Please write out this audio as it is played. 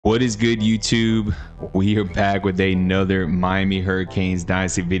What is good, YouTube? We are back with another Miami Hurricanes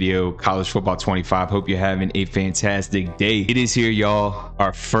Dynasty video, college football 25. Hope you're having a fantastic day. It is here, y'all.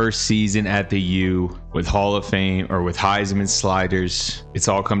 Our first season at the U with Hall of Fame or with Heisman sliders. It's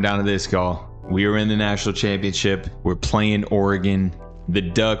all come down to this, y'all. We are in the national championship. We're playing Oregon. The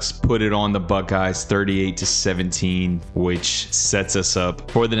Ducks put it on the Buckeyes 38-17, which sets us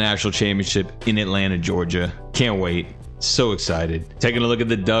up for the national championship in Atlanta, Georgia. Can't wait. So excited. Taking a look at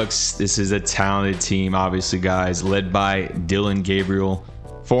the Ducks. This is a talented team, obviously, guys, led by Dylan Gabriel,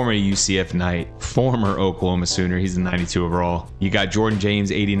 former UCF Knight, former Oklahoma Sooner. He's a 92 overall. You got Jordan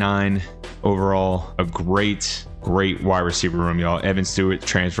James, 89 overall. A great wide receiver room, y'all. Evan Stewart,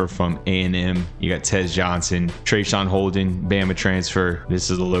 transfer from A&M. You got Tez Johnson, Trayshawn Holden, Bama transfer.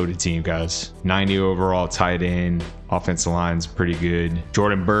 This is a loaded team, guys. 90 overall tight end. Offensive line's pretty good.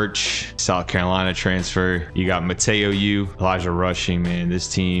 Jordan Birch, South Carolina transfer. You got Mateo Yu, Elijah Rushing. Man, this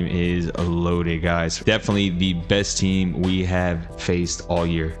team is loaded, guys. Definitely the best team we have faced all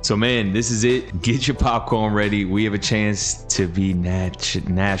year. So, man, this is it. Get your popcorn ready. We have a chance to be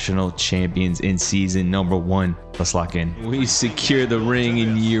national champions in season number 1. Let's lock in. We secure the ring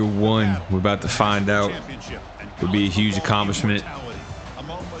in year 1. We're about to find out. It'll be a huge accomplishment.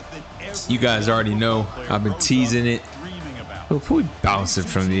 You guys already know I've been teasing it. If we bounce it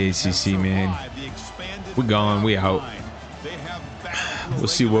from the ACC, man, we're gone. We out. We'll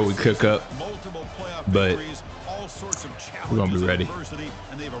see what we cook up, but we're gonna be ready.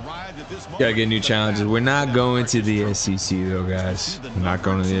 Gotta get new challenges. We're not going to the SEC though, guys. We're not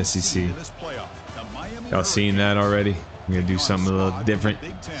going to the SEC. Y'all seen that already? We're gonna do something a little different.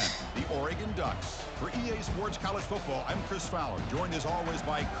 The Oregon Ducks. For EA Sports College Football, I'm Chris Fowler, joined as always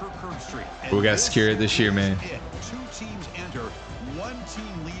by Kirk Herbstreit. We got to secure it this year, man. 2 teams enter, 1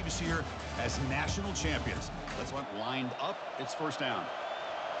 team leaves here as national champions. Let's look lined up. It's first down.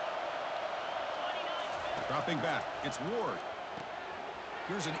 Dropping back, it's Ward.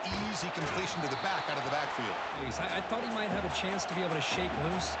 Here's an easy completion to the back out of the backfield. I thought he might have a chance to be able to shake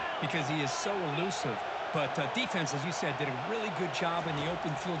loose because he is so elusive. But defense, as you said, did a really good job in the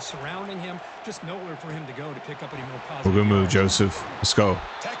open field surrounding him. Just nowhere for him to go to pick up any more positive. Good move, Joseph. Let's go.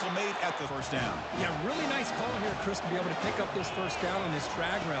 Tackle made at the first down. Yeah, really nice call here, Chris, to be able to pick up this first down on this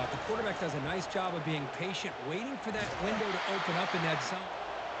drag route. The quarterback does a nice job of being patient, waiting for that window to open up in that zone.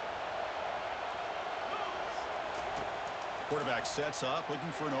 Quarterback sets up,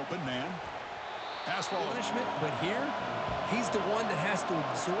 looking for an open man. Pass ball. Punishment, but here, he's the one that has to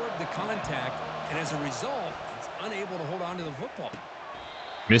absorb the contact, and as a result, he's unable to hold on to the football.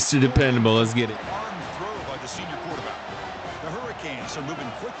 Mr. Dependable, let's get it. Arm throw by the senior quarterback. The Hurricanes are moving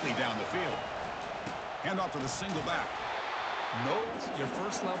quickly down the field. Hand off to the single back. Nope. Your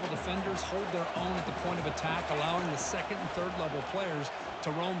first level defenders hold their own at the point of attack, allowing the second and third level players to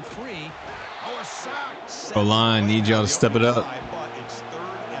roam free. Oh, a sack. O-line, need y'all to step it up. It's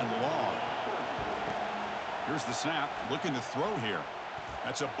 3rd and long. Here's the snap, looking to throw here.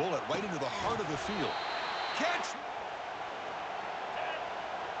 That's a bullet right into the heart of the field. Catch!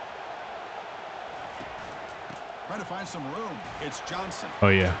 Trying to find some room. It's Johnson. Oh,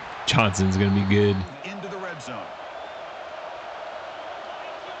 yeah. Johnson's going to be good. Into the red zone.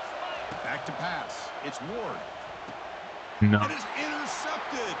 Back to pass. It's Ward. No. It is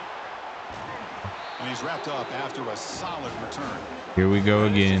intercepted. And he's wrapped up after a solid return. Here we go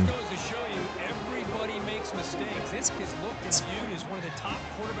again. This goes to show you everybody makes mistakes. This is looked and viewed as one of the top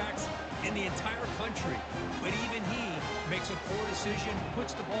quarterbacks in the entire country. But even he makes a poor decision,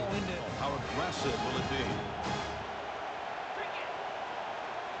 puts the ball into. How aggressive will it be?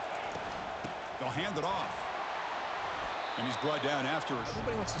 They'll hand it off. And he's brought down after.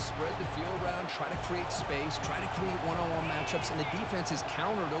 Everybody wants to spread the field around, try to create space, try to create one-on-one matchups, and the defense is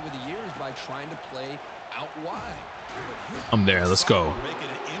countered over the years by trying to play out wide. I'm there. Let's go.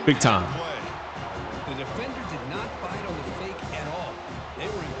 Big time. The defender did not bite on the fake at all. They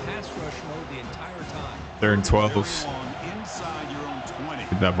were in pass rush mode the entire time. 3rd and 12. Inside your own 20.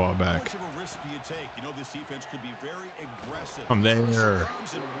 Get that ball back. How much of a risk do you take? You know this defense could be very aggressive. I'm there.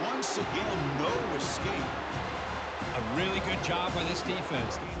 And once again, no escape. A really good job by this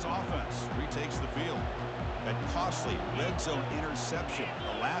defense. Leads offense, retakes the field. That costly red zone interception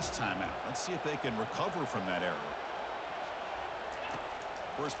the last time out. Let's see if they can recover from that error.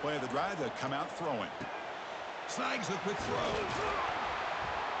 First play of the drive, they'll come out throwing. Snags the quick throw.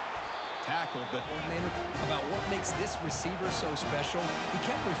 Tackle, but about what makes this receiver so special, he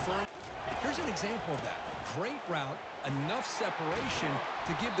kept referring. Here's an example of that. Great route, enough separation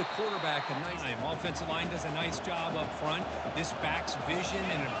to give the quarterback a nice time. Offensive line does a nice job up front. This back's vision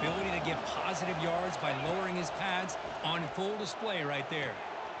and ability to get positive yards by lowering his pads on full display right there.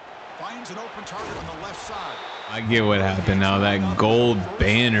 Finds an open target on the left side. I get what happened now. That gold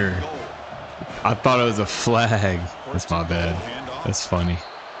banner. I thought it was a flag. That's my bad. That's funny.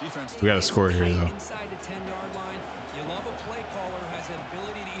 We got to score here, though. Inside the 10-yard line, you love a play caller who has the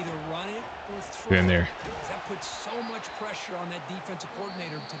ability to either run it or throw Get in there. That puts so much pressure on that defensive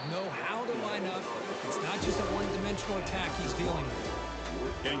coordinator to know how to line up. It's not just a one-dimensional attack he's dealing with.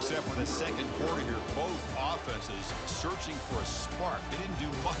 Getting set for the second quarter here. Both offenses searching for a spark. They didn't do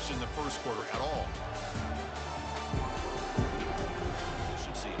much in the first quarter at all.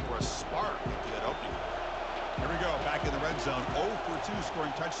 Efficiency for a spark to that opening. Here we go, back in the red zone. 0 for 2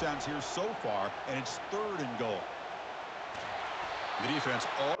 scoring touchdowns here so far, and it's 3rd and goal. The defense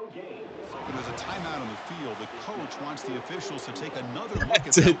all game. When there's a timeout on the field, the coach wants the officials to take another look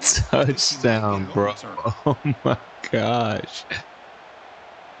at that. It's a touchdown, bro. Oh my gosh.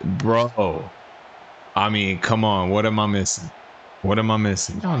 Bro. I mean, come on. What am I missing? What am I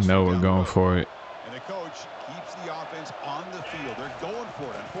missing? I know we're going for it. And the coach keeps the offense on the field. They're going for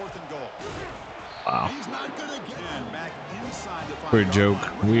it on 4th and goal. Wow. He's not gonna get back inside the 5-yard We're a joke.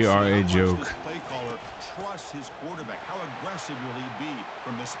 line. We are a How much joke. this play caller trusts his quarterback. How aggressive will he be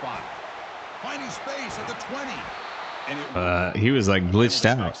from this spot? Finding space at the 20. And He was like glitched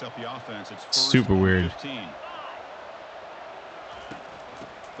out. Super weird. 15.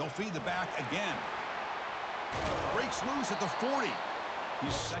 They'll feed the back again. Breaks loose at the 40.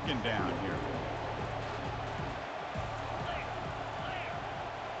 He's 2nd down here.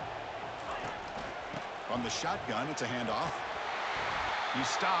 From the shotgun, it's a handoff. He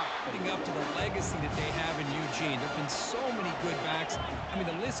stopped. Putting up to the legacy that they have in Eugene. There have been so many good backs. I mean,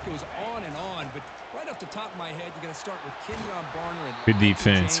 the list goes on and on, but right off the top of my head, you're going to start with Kenyon Barner and good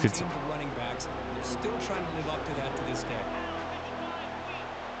defense. Good team of running backs. They're still trying to live up to that to this day.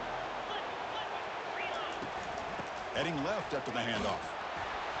 Heading left after the handoff.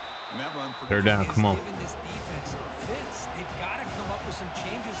 And that run 3rd down, come on. Given this defense fits, they've got to come up with some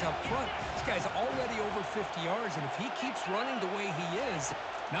changes up front. This guy's already over 50 yards, and if he keeps running the way he is,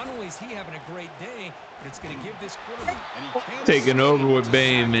 not only is he having a great day, but it's going to give this quarterback. Taking over with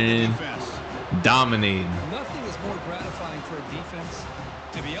Bain, man. Dominating. Nothing is more gratifying for a defense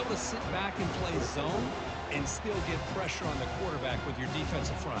to be able to sit back and play zone and still get pressure on the quarterback with your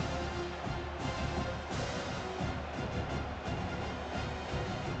defensive front.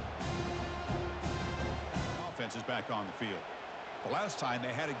 Is back on the field. The last time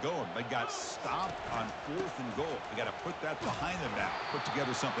they had it going, they got stopped on 4th and goal. They got to put that behind them now. Put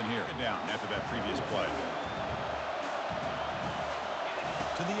together something here. Down after that previous play.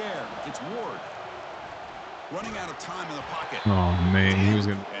 To the air. It's Ward. Running out of time in the pocket. Oh man, he was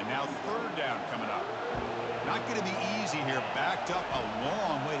gonna. And now 3rd down coming up. Not going to be easy here. Backed up a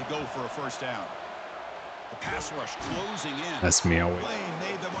long way to go for a 1st down. The pass rush closing in. That's me. I'll wait. Lane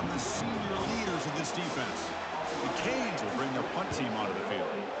made them one of the senior leaders of this defense. The Canes will bring their punt team onto the field.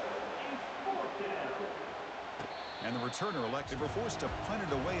 And the returner elected. They were forced to punt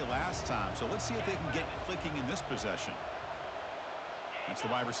it away last time, so let's see if they can get clicking in this possession. That's the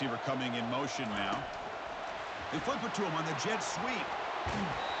wide receiver coming in motion now. They flip it to him on the jet sweep.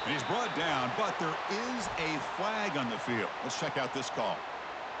 And he's brought down, but there is a flag on the field. Let's check out this call.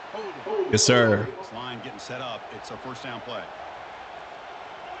 Yes, sir. This line getting set up. It's a 1st down play.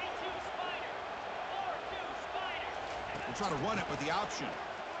 We'll try to run it with the option.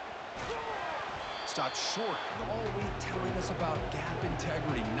 Stopped short. All week telling us about gap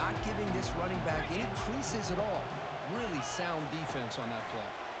integrity, not giving this running back any creases at all. Really sound defense on that play.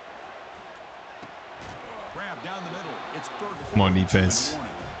 Grab down the middle. It's 3rd and 4. Come on, defense.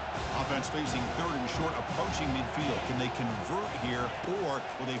 Offense facing 3rd and short, approaching midfield. Can they convert here, or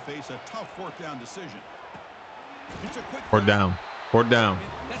will they face a tough 4th down decision? It's a quick 4th down. 4th down.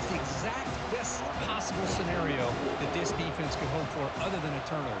 That's the exact best possible scenario that this defense could hope for, other than a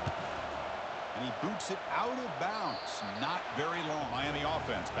turnover. And he boots it out of bounds. Not very long. Miami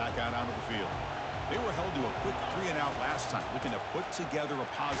offense back out onto the field. They were held to a quick 3-and-out last time, looking to put together a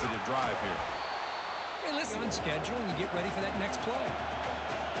positive drive here. Hey, listen, on schedule, and you get ready for that next play.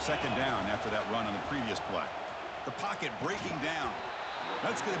 2nd down after that run on the previous play. The pocket breaking down.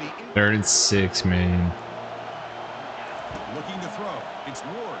 That's going to be 3rd and 6, man. Looking to throw. It's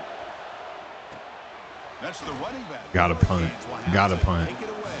Ward. That's the running back. Got to punt. Got to punt. Take it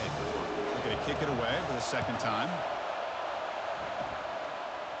away. They're going to kick it away for the 2nd time.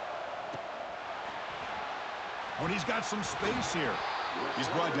 When he's got some space here. He's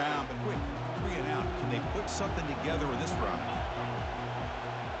brought down, but quick 3-and-out. Can they put something together in this round?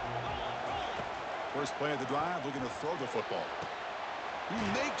 First play of the drive, looking to throw the football. He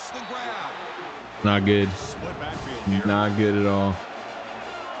makes the grab. Not good. Split backfield here. Not good at all.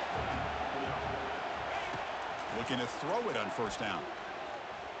 Looking to throw it on first down.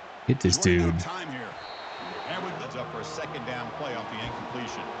 Hit this dude. Time here. And it's up for a second down play off the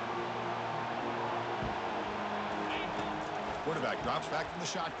incompletion. Quarterback drops back from the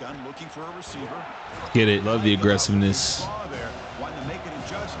shotgun, looking for a receiver. Get it. Love the aggressiveness. Wanting to make an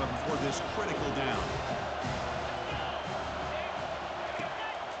adjustment before this critical down.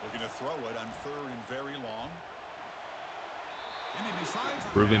 Looking to throw it on third and very long.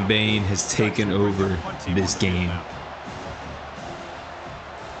 Ruben Bain has taken over this game.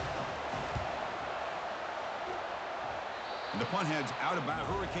 And the punt heads out about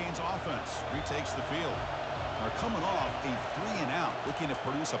Hurricanes offense. Retakes the field. Are coming off a 3-and-out, looking to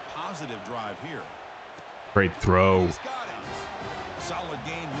produce a positive drive here. Great throw. He's got it. Solid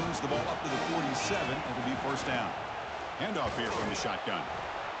gain, moves the ball up to the 47. It'll be first down. Handoff here from the shotgun.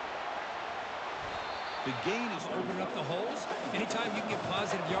 The gain is opening up the holes. Anytime you can get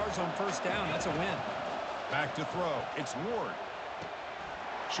positive yards on first down, that's a win. Back to throw. It's Ward.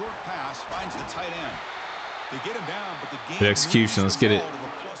 Short pass finds the tight end. They get him down, but the game. Good execution. Let's get it.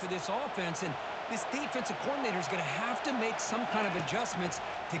 For this offense, and this defensive coordinator is going to have to make some kind of adjustments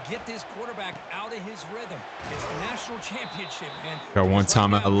to get this quarterback out of his rhythm. It's the national championship, man. Got one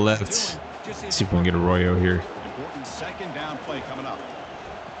timeout left. Let's see if we can get Arroyo here. Important second down play coming up.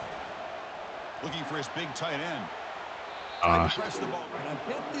 Looking for his big tight end. Press the ball. And I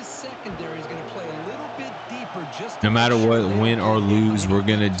bet this secondary is going to play a little bit deeper. Just no matter what, win or lose, we're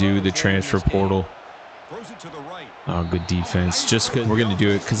going to do the transfer portal. Oh, good defense. Just because we're going to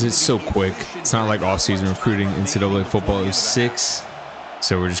do it because it's so quick. It's not like off-season recruiting. NCAA football is 6.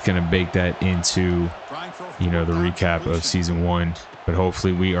 So we're just going to bake that into, you know, the recap of season 1. But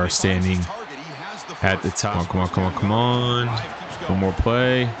hopefully we are standing at the top. Come on, come on, come on. One more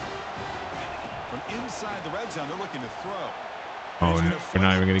play. Oh, no, we're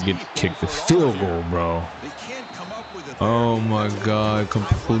not even going to get kicked the field goal, bro. Oh, my God.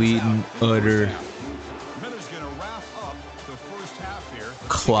 Complete and utter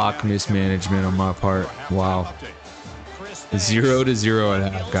clock mismanagement on my part. Wow. 0-0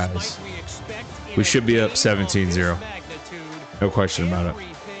 at half, guys. We should be up 17-0. No question about it.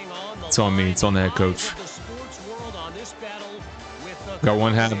 It's on me. It's on the head coach. Got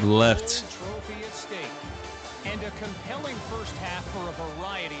one half left. And a compelling first half for a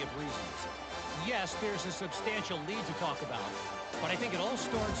variety of reasons. Yes, there's a substantial lead to talk about, but I think it all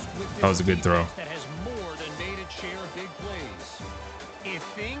starts with that was a good throw. That has more than made its share of big plays. If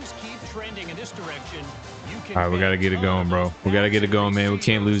things keep trending in this direction, you can. All right, we got to get it going, bro. We got to get it going, man. We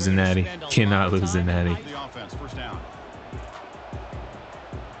can't lose the natty. Cannot lose the natty. The offense, first down.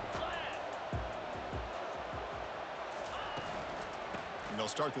 And they'll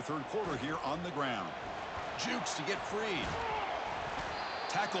start the third quarter here on the ground. Jukes to get free.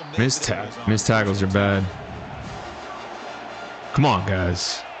 Tackle missed tackles are bad. Come on,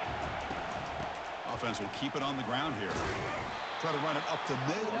 guys. Offense will keep it on the ground here. Try to run it up the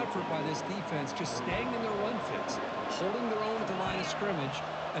middle. Effort by this defense, just staying in their run fits, holding their own at the line of scrimmage,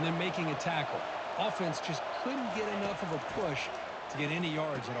 and then making a tackle. Offense just couldn't get enough of a push to get any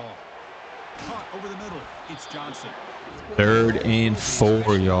yards at all. Caught over the middle. It's Johnson. 3rd and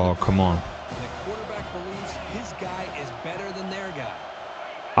 4, y'all. Come on. The quarterback believes his guy is better than their guy.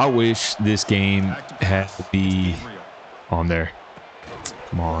 I wish this game had to be on there.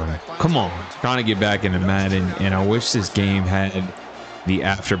 Come on. Come on. Trying to get back into Madden, and I wish this game had the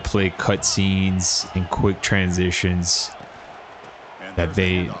after play cutscenes and quick transitions that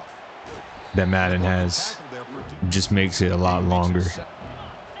Madden has. It just makes it a lot longer.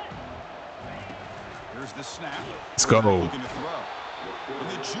 Let's go.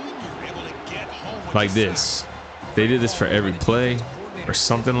 Like this. If they did this for every play or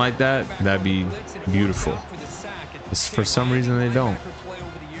something like that, that'd be beautiful. For some reason they don't.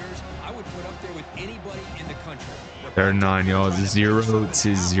 3rd and 9, y'all. It's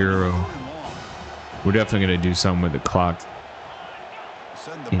 0-0. We're definitely gonna do something with the clock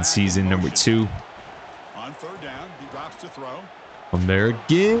in season number 2. On 3rd down, he drops to throw. From there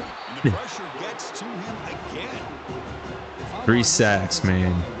again. And the pressure gets to him again. 3 sacks,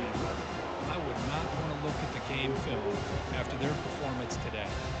 man. I would not want to look at the game film after their performance today.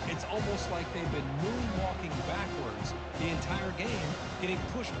 It's almost like they've been moonwalking backwards the entire game, getting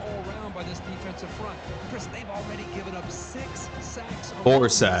pushed all around by this defensive front. Chris, they've already given up 6 sacks. 4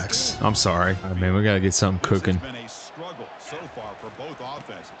 sacks. I'm sorry. All right, man, we got to get something cooking. It's been a struggle so far for both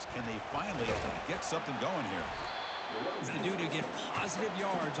offenses. Can they finally get something going here? It's the dude to get positive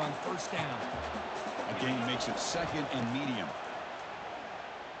yards on 1st down. A gain makes it 2nd and medium.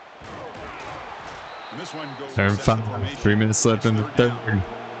 And this one goes 3rd and 5. 3 minutes left in the 3rd.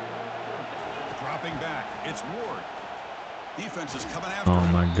 Stepping back, it's Ward. Defense is coming after Oh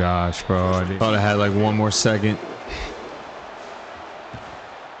him. my gosh, bro. I thought I had like one more second.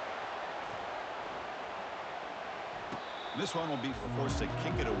 This one will be forced to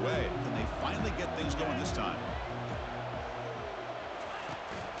kick it away. Can they finally get things going this time?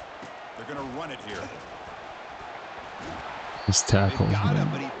 They're going to run it here. This tackle. They got him,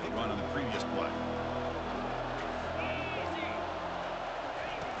 but he picked one on the previous play.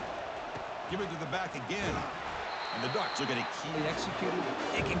 Give it to the back again. And the Ducks are going to keep They executed.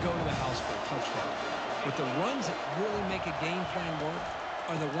 It can go to the house for a touchdown. But the runs that really make a game plan work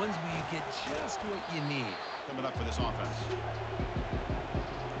are the ones where you get just what you need. coming up for this offense.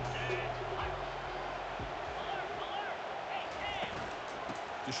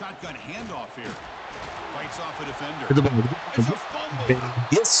 The shotgun handoff here. Fights off a defender. It's a fumble.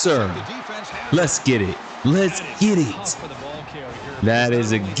 Yes, sir. The defense has Let's get it. Let's get it. Tough for the ball carrier here. That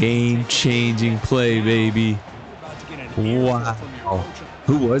is a game-changing play, baby. About to get an earful Wow. from your coach.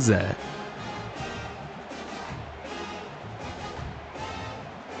 Who was that?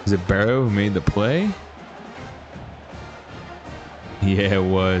 Was it Barrow who made the play? Yeah, it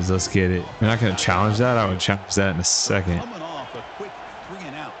was. Let's get it. We're not going to challenge that. I would challenge that in a second. coming off a quick 3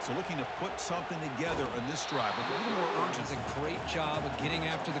 and out. So looking to put something together on this drive with a little more urgency. Does a great job of getting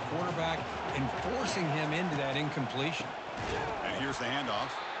after the quarterback and forcing him into that incompletion. And here's the handoff.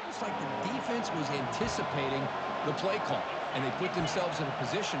 It's like the defense was anticipating the play call, and they put themselves in a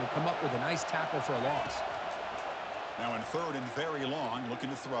position to come up with a nice tackle for a loss. Now in 3rd and very long, looking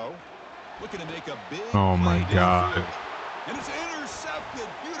to throw. Looking to make a big Oh, my play God. downfield. And it's intercepted.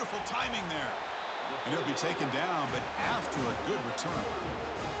 Beautiful timing there. And he'll be taken down, but after a good return.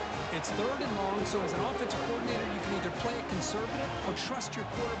 It's 3rd and long, so as an offensive coordinator, you can either play it conservative or trust your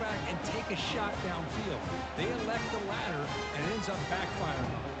quarterback and take a shot downfield. They elect the latter, and it ends up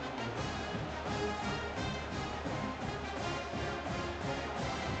backfiring.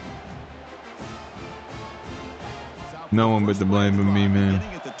 No one but the blame of me, man.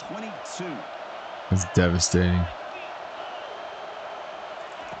 Beginning at the 22. That's devastating.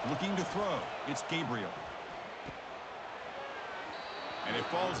 Looking to throw. It's Gabriel. And it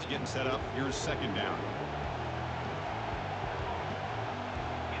falls getting set up. Here's 2nd down.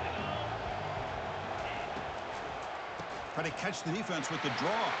 Try to catch the defense with the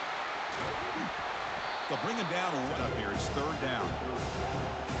draw. They'll bring him down and run up here. It's 3rd down.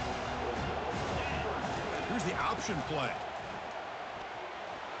 Here's the option play.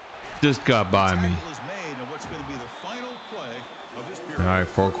 Just got by me. Tackle is made, and what's going to be the final play of this period. All right,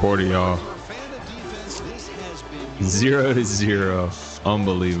 4th quarter, y'all. For a fan of defense, this has been 0-0.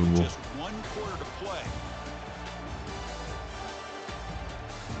 Unbelievable. just 1 quarter to play.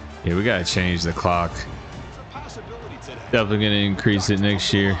 Yeah, we gotta change the clock. It's a possibility today. Definitely gonna increase it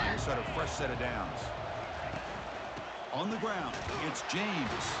next year. Set a fresh set of downs. On the ground, it's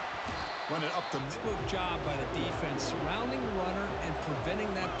James. Run it up the middle. Good job by the defense surrounding the runner and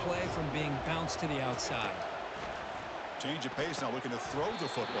preventing that play from being bounced to the outside. Change of pace now, looking to throw the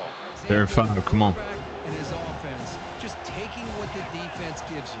football. 3rd and 5. Come on. And his offense, just taking what the defense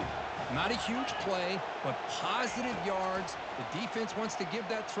gives you. Not a huge play, but positive yards. The defense wants to give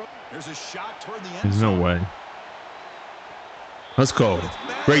that throw. There's a shot toward the end There's no zone. way. Let's go. But it's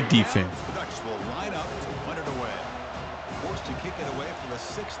batted Great down. defense. The Ducks will line up to punt it away. Forced to kick it away for the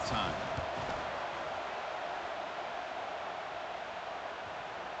 6th time.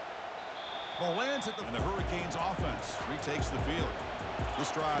 Well, lands at and the Hurricanes offense retakes the field.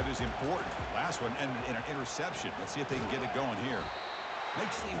 This drive is important. Last one ended in an interception. Let's see if they can get it going here.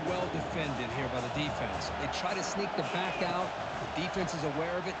 Nicely well defended here by the defense. They try to sneak the back out. The defense is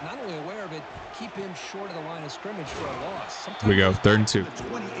aware of it. Not only aware of it, keep him short of the line of scrimmage for a loss. Sometimes Here we go. 3rd and 2. The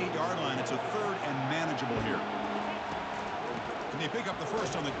 28-yard line. It's a 3rd and manageable here. Can they pick up the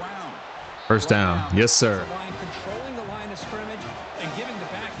first on the ground? 1st down. Yes, sir. The line controlling the line of scrimmage and giving the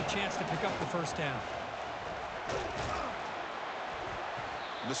back the chance to pick up the 1st down.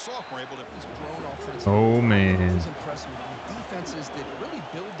 The sophomore able to. He's grown offensively. Oh, man. It's impressive. Defenses that really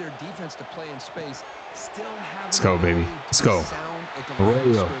build their defense to play in space still have. Let's go, baby. Let's go. Sound at the line of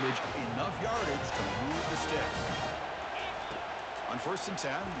Radio. scrimmage. Enough yardage to move the stick. On 1st and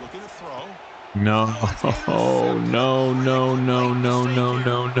 10, looking to throw. No. Oh, no, no, no, no, no, no,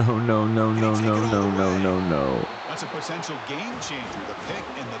 no, no, no, no, no, no, no, no, no. That's a potential game changer. The pick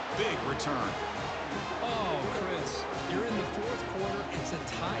and the big return. Oh, Chris, you're in the 4th quarter. It's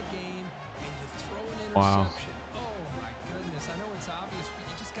a tie game, and you throw an interception. Wow. Oh, my goodness. I know it's obvious, but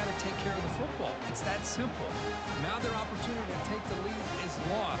you just got to take care of the football. It's that simple. Now their opportunity to take the lead is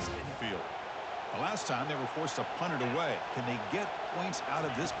lost. Field. The last time they were forced to punt it away. Can they get points out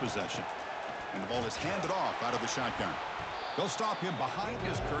of this possession? And the ball is handed off out of the shotgun. They'll stop him behind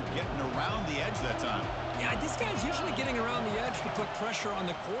his Kurt, getting around the edge that time. Yeah, this guy's usually getting around the edge to put pressure on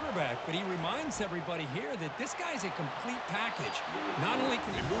the quarterback, but he reminds everybody here that this guy's a complete package. Not only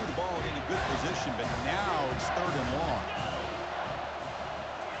can he move the ball into good position, but now it's 3rd and long.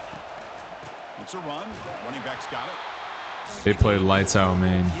 It's a run. Running back's got it. They play lights out,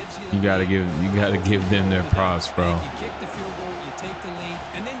 man. You gotta give them their props, bro. You kick the field goal, you take the lead,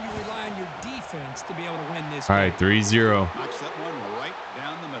 and then you rely on your defense to be able to win this. All right, 3-0. Knocks that one right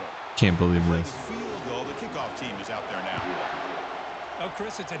down the middle. Can't believe this. Field goal. The kickoff team is out there now. Oh,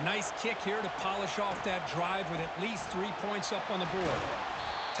 Chris, it's a nice kick here to polish off that drive with at least 3 points up on the board.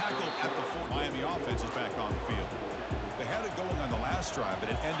 Tackled at the 4. Miami offense is back on the field. They had it going on the last drive, but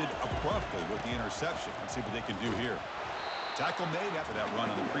it ended abruptly with the interception. Let's see what they can do here. Tackle made after that run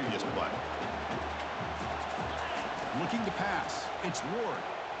on the previous play. Looking to pass. It's Ward.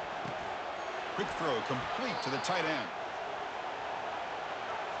 Quick throw complete to the tight end.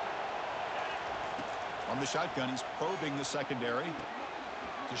 On the shotgun, he's probing the secondary.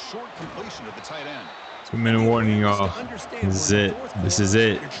 It's a short completion to the tight end. 2-minute warning, y'all. This is it. This is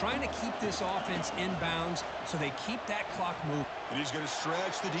it. You're trying to keep this offense in bounds so they keep that clock moving. And he's going to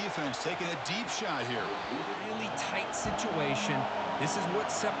stretch the defense, taking a deep shot here. Really tight situation. This is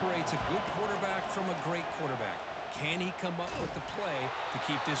what separates a good quarterback from a great quarterback. Can he come up with the play to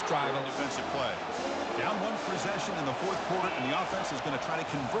keep this drive on? Defensive play. Down 1 possession in the 4th quarter, and the offense is going to try to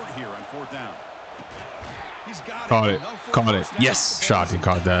convert here on 4th down. He's got Caught it. Caught it. Yes. Shot. He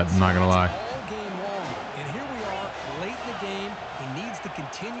caught that. I'm not going to lie. All game long. And here we are late in the game. He needs to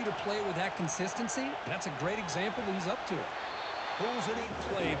continue to play with that consistency. That's a great example he's up to it. Pulls it in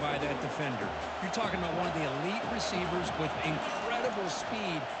play by that defender. You're talking about one of the elite receivers with incredible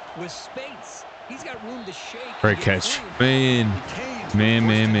speed, with space. He's got room to shake. Great catch. Man.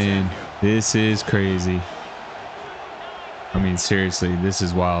 This is crazy. I mean, seriously, this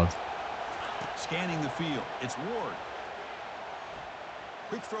is wild. Scanning the field. It's Ward.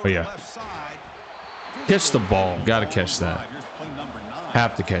 Quick throw Oh, yeah. to the left side. Catch the ball. Got to catch that. Here's play number 9.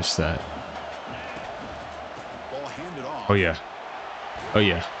 Have to catch that. Ball handed off. Oh, yeah. Oh,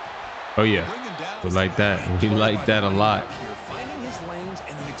 yeah. Oh, yeah. We like that. We like that a lot. Finding his lanes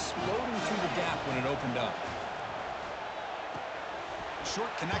and then exploding through the gap when it opened up.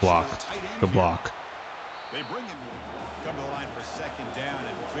 Short connection Block. to the tight end Good here. block. They bring him. Come to the line for 2nd down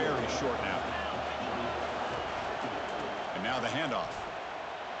and very short now. And now the handoff.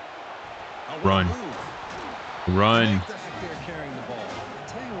 Run. Run. They're carrying the ball. I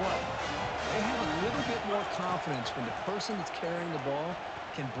tell you what, they have a little bit more confidence when the person that's carrying the ball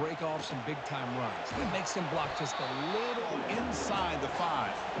can break off some big-time runs. It makes them block just a little Inside the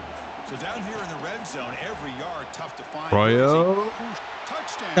 5. So down here in the red zone, every yard tough to find. Royo.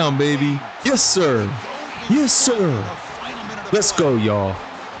 Touchdown. Down, baby. Yes, sir. Yes, sir. Let's go, y'all.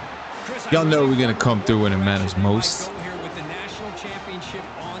 Y'all know we're going to come through when it matters most.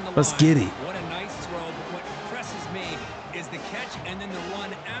 Let's get it. What a nice throw, but what impresses me is the catch and then the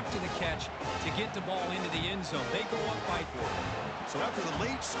run after the catch to get the ball into the end zone. They go up by 4. So after the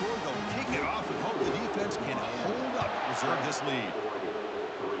late score, they'll kick it off and hope the defense can hold up, preserve this lead.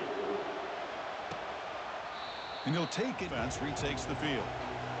 And he'll take it. Defense retakes the field.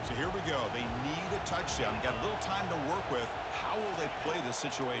 So here we go. They need a touchdown. Got a little time to work with. How will they play this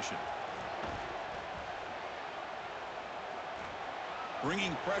situation?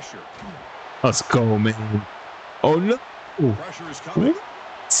 Bringing pressure. Let's go, man. Oh, no. Pressure is coming. What?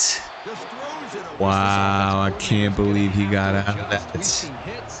 Just throws it away. Wow, I can't believe he got out of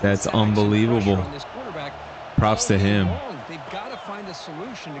that. That's unbelievable. Props to him. They've got to find a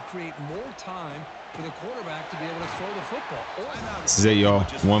solution to create more time for the quarterback to be able to throw the football. This is it, y'all.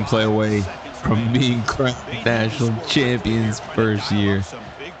 1 play away from being crowned national champions first year.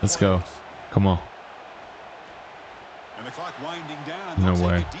 Let's go. Come on. And the clock winding down. No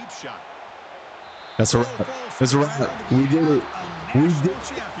way. That's a wrap. That's a wrap. We did it. We did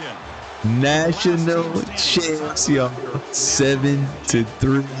it. National champs, y'all.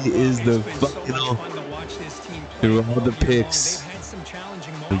 7-3 is the final. Through all the picks,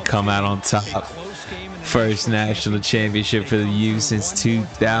 we come out on top. First national championship for the U since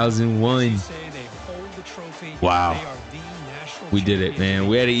 2001. Wow. We did it, man.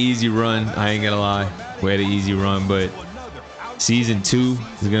 We had an easy run. I ain't gonna lie. We had an easy run, but season 2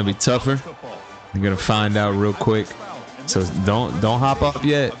 is gonna be tougher. We're gonna find out real quick. So don't hop off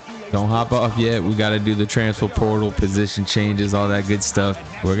yet. Don't hop off yet. We gotta do the transfer portal, position changes, all that good stuff.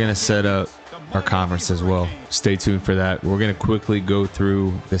 We're gonna set up our conference as well. Stay tuned for that. We're gonna quickly go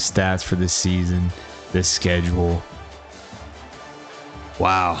through the stats for this season, this schedule.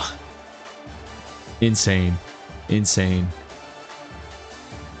 Wow. Insane. Insane.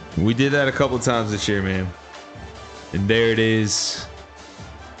 We did that a couple times this year, man. And there it is.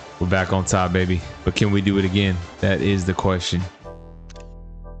 We're back on top, baby. But can we do it again? That is the question.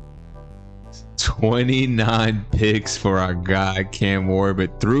 29 picks for our guy Cam Ward,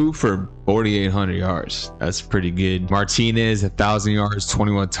 but threw for 4,800 yards. That's pretty good. Martinez 1,000 yards,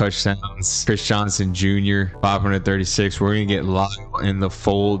 21 touchdowns. Chris Johnson Jr. 536. We're gonna get Lyle in the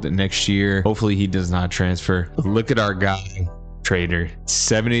fold next year. Hopefully he does not transfer. Look at our guy Trader,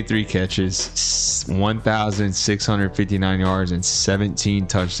 73 catches, 1,659 yards, and 17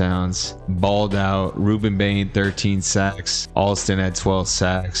 touchdowns. Balled out. Ruben Bain 13 sacks. Alston had 12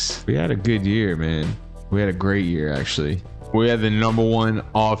 sacks. We had a good year, man. We had a great year, actually. We had the #1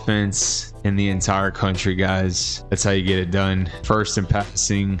 offense in the entire country, guys. That's how you get it done. First in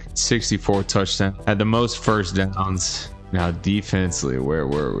passing, 64 touchdowns. Had the most first downs. Now defensively, where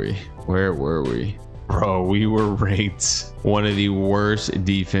were we? Where were we? Bro, we were ranked one of the worst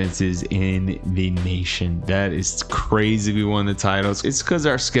defenses in the nation. That is crazy. We won the titles. It's because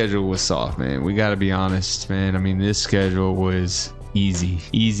our schedule was soft, man. We got to be honest, man. I mean, this schedule was easy.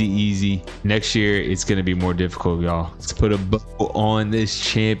 Next year, it's going to be more difficult, y'all. Let's put a bow on this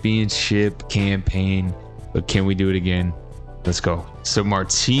championship campaign. But can we do it again? Let's go. So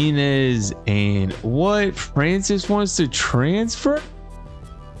Martinez and what? Francis wants to transfer?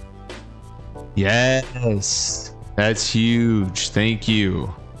 Yes, that's huge. Thank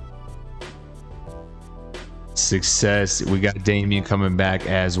you. Success. We got Damien coming back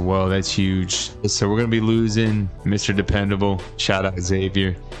as well. That's huge. So we're gonna be losing Mr. Dependable. Shout out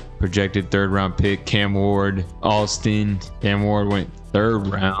Xavier. Projected 3rd round pick Cam Ward. Alston. Cam Ward went 3rd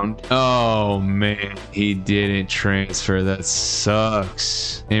round. Oh man, he didn't transfer. That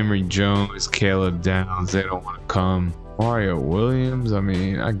sucks. Emory Jones, Caleb Downs, they don't want to come. Mario Williams, I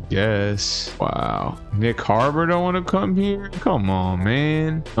mean, I guess. Wow. Nick Harbor don't want to come here? Come on,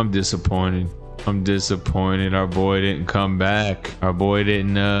 man. I'm disappointed. Our boy didn't come back. Our boy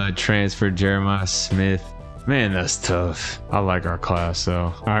didn't transfer Jeremiah Smith. Man, that's tough. I like our class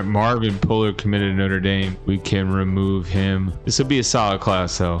though. All right, Marvin Puller committed to Notre Dame. We can remove him. This will be a solid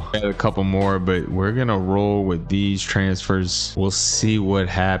class though. Got a couple more, but we're gonna roll with these transfers. We'll see what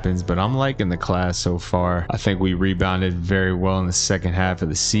happens, but I'm liking the class so far. I think we rebounded very well in the second half of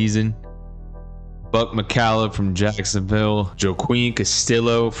the season. Buck McCallum from Jacksonville. Joaquin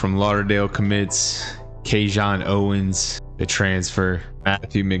Castillo from Lauderdale commits. Kajon Owens, the transfer.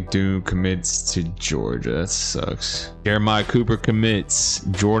 Matthew McDoon commits to Georgia. That sucks. Jeremiah Cooper commits.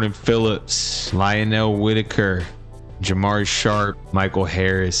 Jordan Phillips. Lionel Whitaker. Jamari Sharp. Michael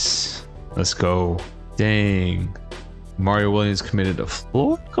Harris. Let's go. Dang. Mario Williams committed to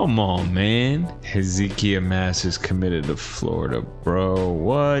Florida. Come on, man. Hezekiah Masters committed to Florida, bro.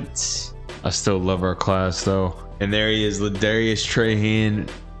 What? I still love our class, though. And there he is, Ladarius Trahan.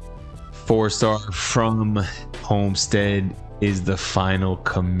 4-star from Homestead is the final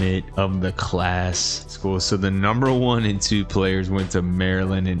commit of the class. It's cool. So the #1 and 2 players went to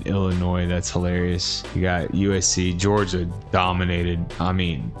Maryland and Illinois. That's hilarious. You got USC. Georgia dominated. I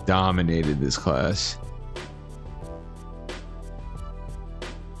mean, dominated this class.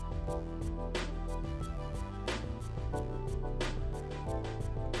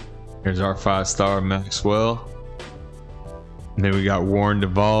 Here's our 5-star Maxwell. And then we got Warren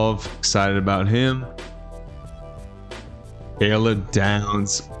Devolve. Excited about him. Caleb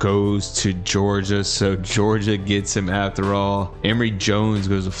Downs goes to Georgia, so Georgia gets him after all. Emory Jones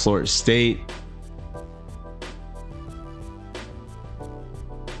goes to Florida State.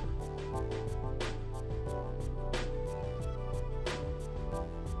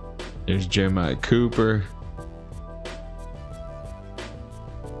 There's Jeremiah Cooper.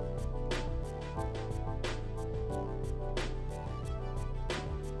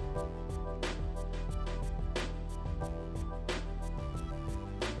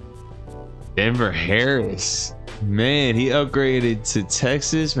 Denver Harris, man, he upgraded to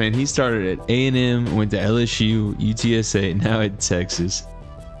Texas. Man, he started at A&M, went to LSU, UTSA, now at Texas.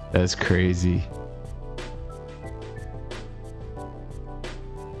 That's crazy.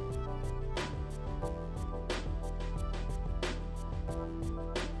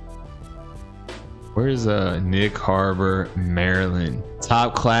 Where's Nick Harbor, Maryland?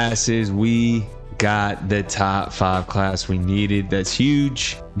 Top classes, we got the top 5 class we needed. That's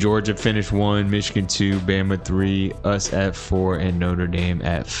huge. Georgia finished 1, Michigan 2, Bama 3, us at 4, and Notre Dame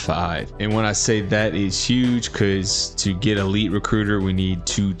at 5. And when I say that is huge, because to get elite recruiter, we need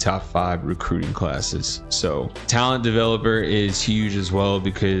 2 top 5 recruiting classes. So talent developer is huge as well,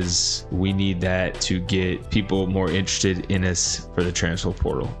 because we need that to get people more interested in us for the transfer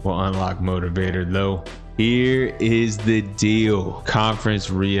portal. We'll unlock motivator though. Here is the deal. Conference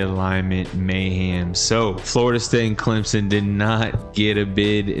realignment mayhem. So Florida State and Clemson did not get a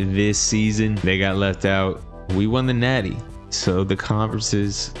bid this season. They got left out. We won the Natty. So the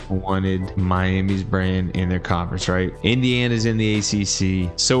conferences wanted Miami's brand in their conference, right? Indiana's in the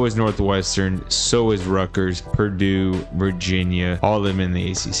ACC. So is Northwestern. So is Rutgers, Purdue, Virginia. All of them in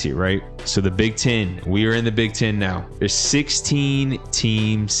the ACC, right? So the Big Ten. We are in the Big Ten now. There's 16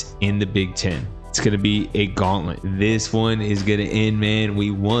 teams in the Big Ten. It's going to be a gauntlet. This one is going to end, man. We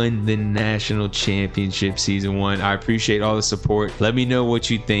won the national championship season 1. I appreciate all the support. Let me know what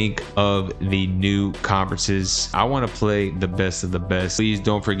you think of the new conferences. I want to play the best of the best. Please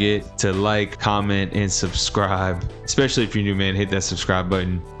don't forget to like, comment, and subscribe. Especially if you're new, man, hit that subscribe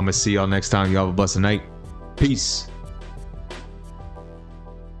button. I'm going to see y'all next time. Y'all have a blessed night. Peace.